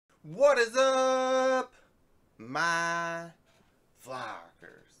What is up, my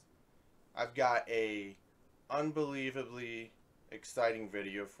flockers? I've got a unbelievably exciting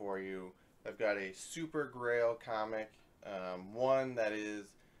video for you. I've got a Super Grail comic, one that is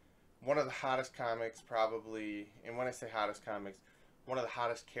one of the hottest comics probably, and when I say hottest comics, one of the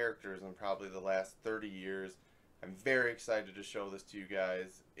hottest characters in probably the last 30 years. I'm very excited to show this to you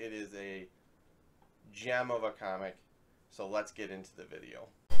guys. It is a gem of a comic, so let's get into the video.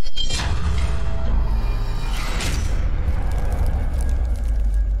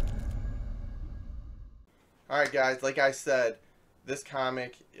 Alright guys, like I said, this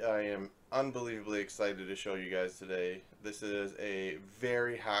comic I am unbelievably excited to show you guys today. This is a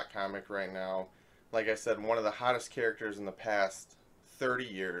very hot comic right now. Like I said, one of the hottest characters in the past 30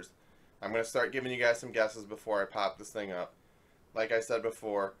 years. I'm going to start giving you guys some guesses before I pop this thing up. Like I said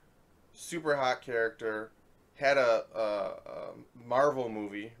before, super hot character. Had a Marvel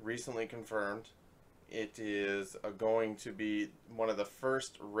movie recently confirmed. It is going to be one of the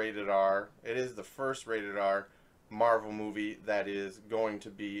first rated R. It is the first rated R Marvel movie that is going to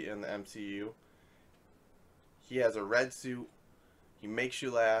be in the MCU. He has a red suit. He makes you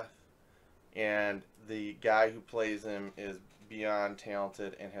laugh. And the guy who plays him is beyond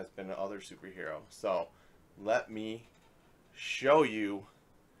talented and has been another superhero. So let me show you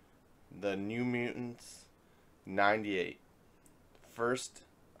the New Mutants 98. First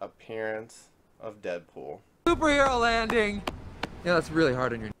appearance of Deadpool. Superhero landing! Yeah, that's really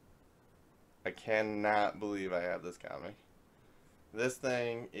hard on your... I cannot believe I have this comic. This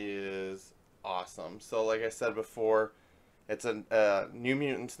thing is awesome. So like I said before, it's a New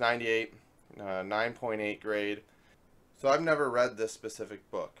Mutants 98, 9.8 grade. So I've never read this specific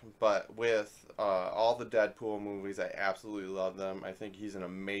book, but with all the Deadpool movies, I absolutely love them. I think he's an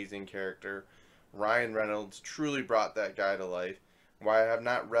amazing character. Ryan Reynolds truly brought that guy to life. While I have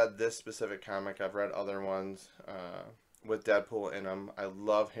not read this specific comic, I've read other ones with Deadpool in them. I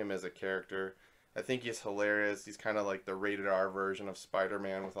love him as a character. I think he's hilarious. He's kind of like the rated R version of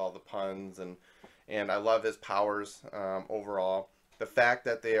Spider-Man with all the puns, and I love his powers overall. The fact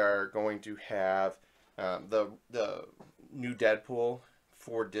that they are going to have the new Deadpool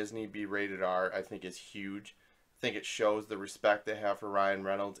for Disney be rated R, I think is huge. I think it shows the respect they have for Ryan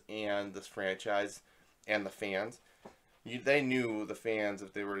Reynolds and this franchise and the fans. They knew, the fans,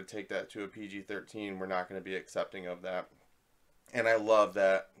 if they were to take that to a PG-13, were not going to be accepting of that. And I love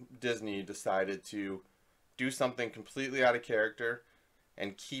that Disney decided to do something completely out of character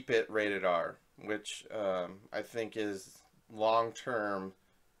and keep it rated R, which I think is long-term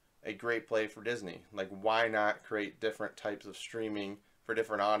a great play for Disney. Like, why not create different types of streaming for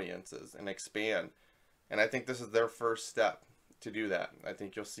different audiences and expand? And I think this is their first step to do that. I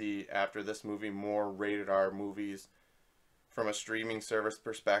think you'll see after this movie more rated R movies from a streaming service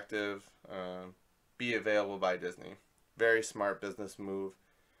perspective be available by Disney. Very smart business move.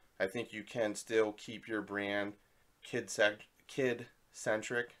 I think you can still keep your brand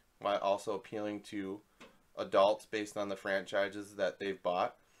kid-centric while also appealing to adults based on the franchises that they've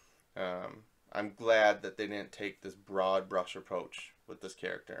bought. I'm glad that they didn't take this broad brush approach with this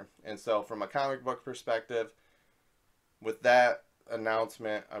character. And so from a comic book perspective, with that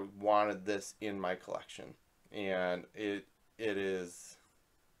announcement, I wanted this in my collection. And it is,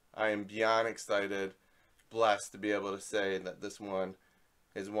 I am beyond excited, blessed to be able to say that this one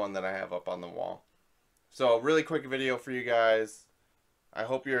is one that I have up on the wall. So really quick video for you guys. I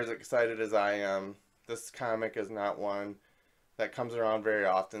hope you're as excited as I am. This comic is not one that comes around very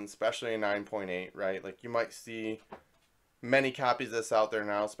often, especially a 9.8, right? Like, you might see many copies of this out there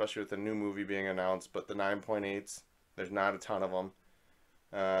now, especially with the new movie being announced, but the 9.8s, there's not a ton of them.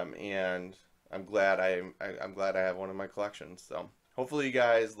 And I'm glad I'm glad I have one in my collection. So hopefully you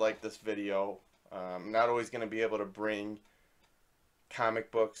guys like this video. I'm not always going to be able to bring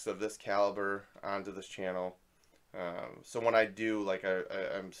comic books of this caliber onto this channel. So when I do, like,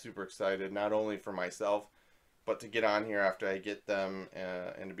 I'm super excited, not only for myself, but to get on here after I get them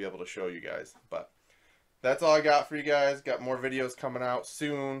and to be able to show you guys. But that's all I got for you guys. Got more videos coming out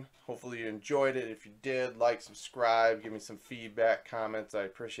soon. Hopefully you enjoyed it. If you did, like, subscribe, give me some feedback, comments. I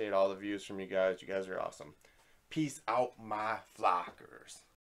appreciate all the views from you guys. You guys are awesome. Peace out, my flockers.